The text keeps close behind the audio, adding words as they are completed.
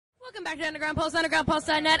Welcome back to Underground Pulse,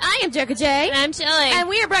 undergroundpulse.net. I am Jerica J. And I'm chilling. And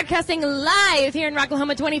we are broadcasting live here in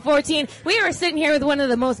Rocklahoma 2014. We are sitting here with one of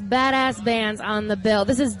the most badass bands on the bill.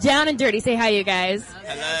 This is Down and Dirty. Say hi, you guys.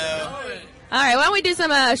 Hello. All right, why don't we do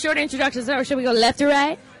some short introductions, or should we go left or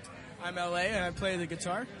right? I'm LA, and I play the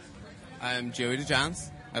guitar. I'm Joey DeJohns.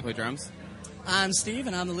 I play drums. I'm Steve,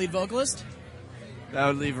 and I'm the lead vocalist. That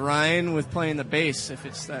would leave Ryan with playing the bass, if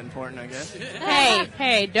it's that important, I guess.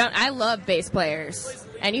 Hey, don't! I love bass players,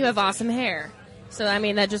 and you have awesome hair. So, I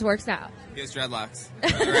mean, that just works out. He has dreadlocks.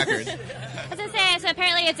 For the record. I was going to say, so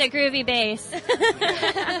apparently it's a groovy bass.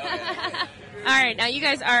 All right, now you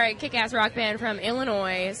guys are a kick-ass rock band from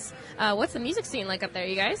Illinois. What's the music scene like up there,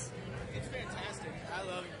 you guys? It's fantastic.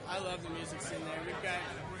 I love the music scene there. We've got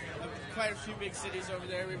quite a few big cities over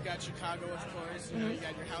there. We've got Chicago, of course. You know, you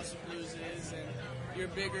got your House of Blueses and your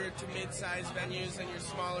bigger to mid-sized venues and your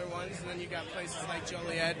smaller ones, and then you got places like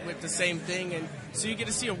Joliet with the same thing. And so you get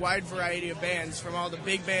to see a wide variety of bands, from all the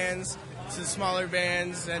big bands to the smaller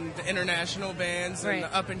bands and the international bands and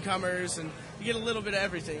the up-and-comers, and you get a little bit of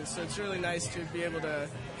everything. So it's really nice to be able to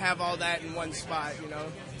have all that in one spot, you know.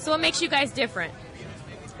 So what makes you guys different?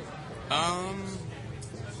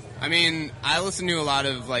 I mean, I listen to a lot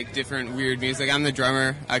of, like, different weird music. I'm the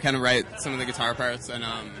drummer. I kind of write some of the guitar parts, and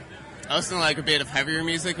I listen to, like, a bit of heavier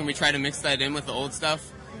music, and we try to mix that in with the old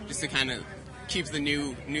stuff just to kind of keep the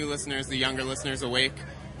new listeners, the younger listeners awake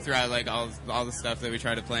throughout, like, all the stuff that we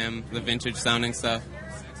try to play them, the vintage-sounding stuff.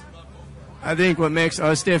 I think what makes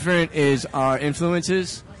us different is our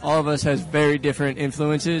influences. All of us has very different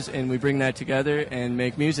influences, and we bring that together and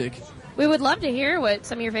make music. We would love to hear what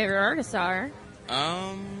some of your favorite artists are.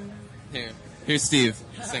 Here's Steve.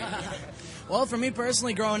 Sing. Well, for me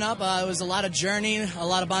personally, growing up, it was a lot of Journey, a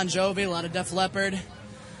lot of Bon Jovi, a lot of Def Leppard,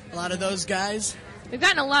 a lot of those guys. We've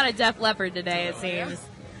gotten a lot of Def Leppard today, it seems.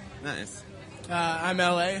 Nice. I'm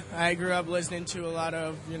LA. I grew up listening to a lot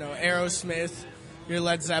of, you know, Aerosmith, your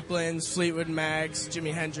Led Zeppelins, Fleetwood Macs,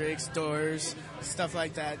 Jimi Hendrix, Doors, stuff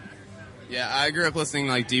like that. Yeah, I grew up listening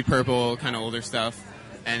to, like, Deep Purple, kind of older stuff.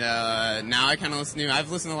 And now I kind of listen to,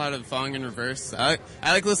 I've listened to a lot of Falling in Reverse. I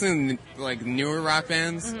like listening to, like, newer rock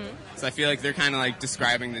bands. Mm-hmm. So I feel like they're kind of, like,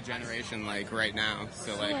 describing the generation, like, right now.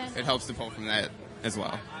 So, like, it helps to pull from that as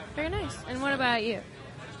well. Very nice. And what about you?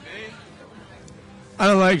 I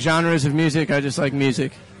don't like genres of music. I just like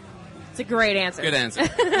music. It's a great answer. Good answer.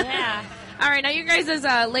 Yeah. All right, now you guys'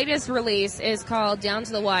 latest release is called Down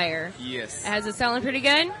to the Wire. Yes. Has it selling pretty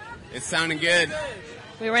good? It's sounding good.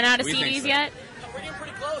 We run out of We think CDs so. yet? We're getting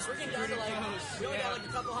pretty close. We're getting down to we only got like a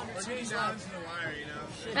couple hundred CDs left.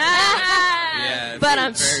 Yeah,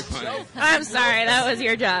 But very funny. I'm sorry, that was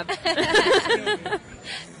your job.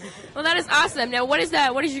 Well, that is awesome. Now, what is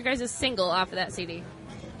that? What is your guys' single off of that CD?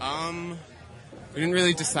 We didn't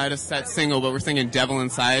really decide a set single, but we're thinking Devil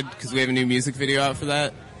Inside because we have a new music video out for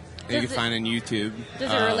that that you can find on YouTube.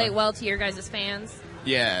 Does it relate well to your guys' fans?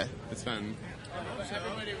 Yeah, it's fun.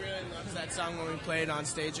 Everybody really loves that song when we play it on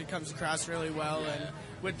stage. It comes across really well, and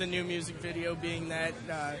with the new music video being that,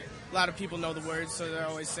 a lot of people know the words, so they're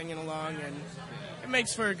always singing along, and it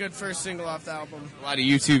makes for a good first single off the album. A lot of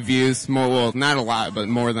YouTube views, well, not a lot, but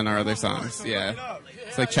more than our other songs. Yeah,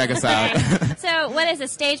 it's like, check us out. So what is a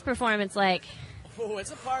stage performance like? Oh,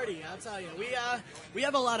 it's a party, I'll tell you. We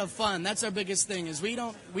have a lot of fun. That's our biggest thing. Is we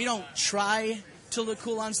don't try to look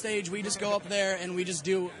cool on stage. We just go up there and we just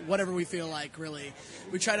do whatever we feel like. Really,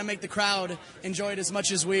 we try to make the crowd enjoy it as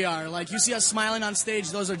much as we are. Like, you see us smiling on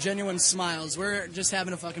stage; those are genuine smiles. We're just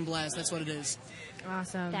having a fucking blast. That's what it is.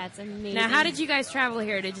 Awesome. That's amazing. Now, how did you guys travel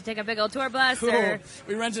here? Did you take a big old tour bus? Or?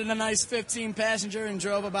 We rented a nice 15-passenger and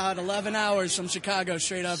drove about 11 hours from Chicago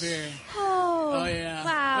straight up here. Oh yeah.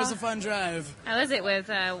 Wow. It was a fun drive. How was it with,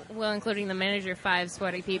 well, including the manager, 5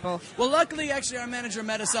 sweaty people? Well, luckily, actually, our manager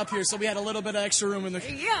met us up here, so we had a little bit of extra room in the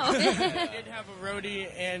car. We did have a roadie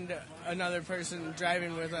and another person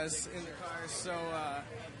driving with us in the car, so,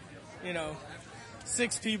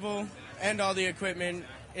 6 people and all the equipment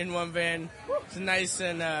in one van. It's nice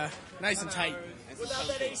and tight. Without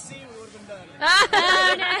that AC, we would have been done.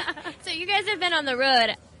 Oh, no. So you guys have been on the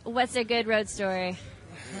road. What's a good road story?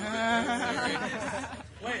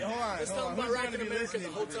 Wait, hold on. Just tell them about Rockin' America in the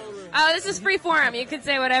hotel room. Oh, this is free forum. You can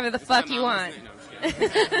say whatever the fuck you want.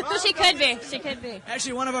 She could be. She could be.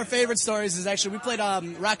 Actually, one of our favorite stories is actually we played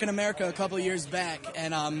Rockin' America a couple of years back,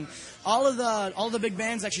 and all of the big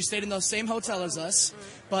bands actually stayed in the same hotel as us.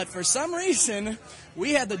 But for some reason,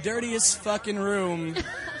 we had the dirtiest fucking room,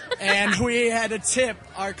 and we had to tip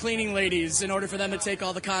our cleaning ladies in order for them to take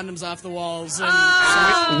all the condoms off the walls.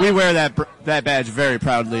 And We wear that badge very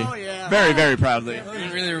proudly. Oh, yeah. Very, very proudly. I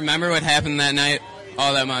didn't really remember what happened that night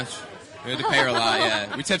all that much. We had to pay her a lot,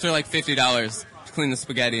 yeah. We tipped her like $50 to clean the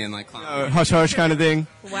spaghetti and like clown. Hush-hush kind of thing.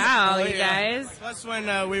 Wow, Oh, you yeah. guys. Plus,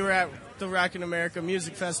 when we were at the Rockin' America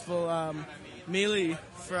Music Festival, Mealy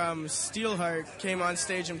from Steelheart came on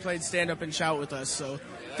stage and played Stand Up and Shout with us. So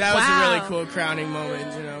that was a really cool crowning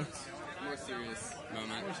moment, you know. More serious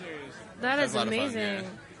moment. That is a lot of fun, amazing. yeah.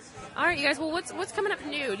 All right, you guys. Well, what's coming up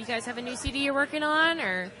new? Do you guys have a new CD you're working on,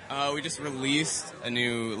 or? We just released a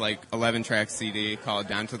new 11-track CD called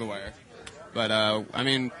Down to the Wire. But I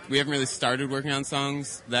mean, we haven't really started working on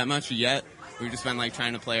songs that much yet. We've just been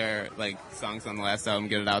trying to play our songs on the last album,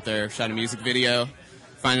 get it out there. Shot a music video.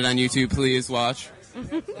 Find it on YouTube, please watch.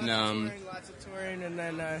 And, Lots of touring, and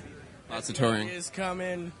then lots of touring. is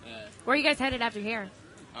coming. Where are you guys headed after here?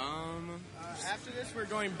 After this, we're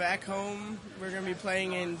going back home. We're going to be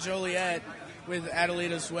playing in Joliet with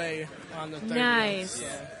Adelita's Way on the 30th. Nice. Yeah.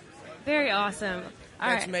 Very awesome. All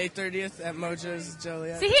That's right. May 30th at Mojo's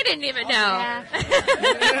Joliet. See, he didn't even know. Yeah.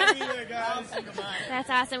 Either, guys. That's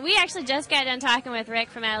awesome. We actually just got done talking with Rick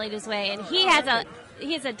from Adelita's Way, and he's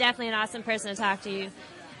definitely an awesome person to talk to.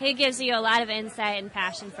 He gives you a lot of insight and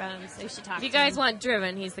passion from, so you should talk If to you guys him. want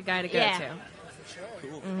driven, he's the guy to go Yeah. to.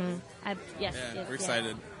 Cool. Yes, Yeah, we're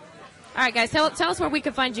excited. All right, guys. Tell us where we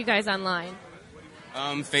can find you guys online.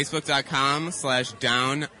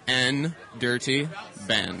 Facebook.com/Down N Dirty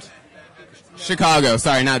Band. Chicago,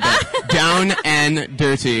 sorry, not that. Down N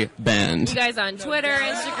Dirty Band. You guys on Twitter,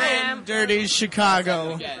 Instagram. Dirty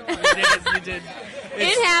Chicago. You did.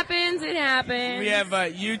 It happens. It happens. We have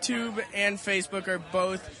YouTube and Facebook are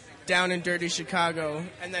both Down and Dirty Chicago,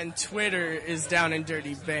 and then Twitter is Down and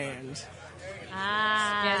Dirty Band.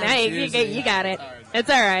 Yeah, now you got it. It's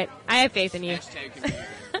all right. I have faith in you.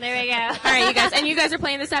 There we go. All right, you guys. And you guys are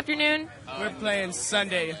playing this afternoon? We're playing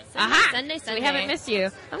Sunday. Aha! Sunday. So we haven't missed you.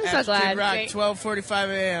 I'm so at glad. Kid Rock, 12:45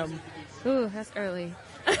 a.m. Ooh, that's early.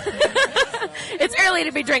 It's early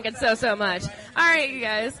to be drinking so much. All right, you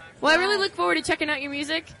guys. Well, I really look forward to checking out your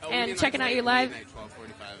music and checking out your live.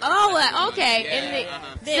 Oh, okay. In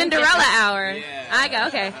the Cinderella hour. Yeah. I go,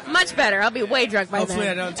 okay. Much better. I'll be way drunk by Hopefully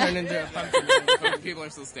I then. don't turn into a pumpkin. People are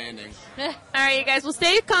still standing. All right, you guys. Well,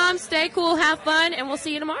 stay calm, stay cool, have fun, and we'll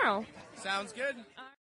see you tomorrow. Sounds good.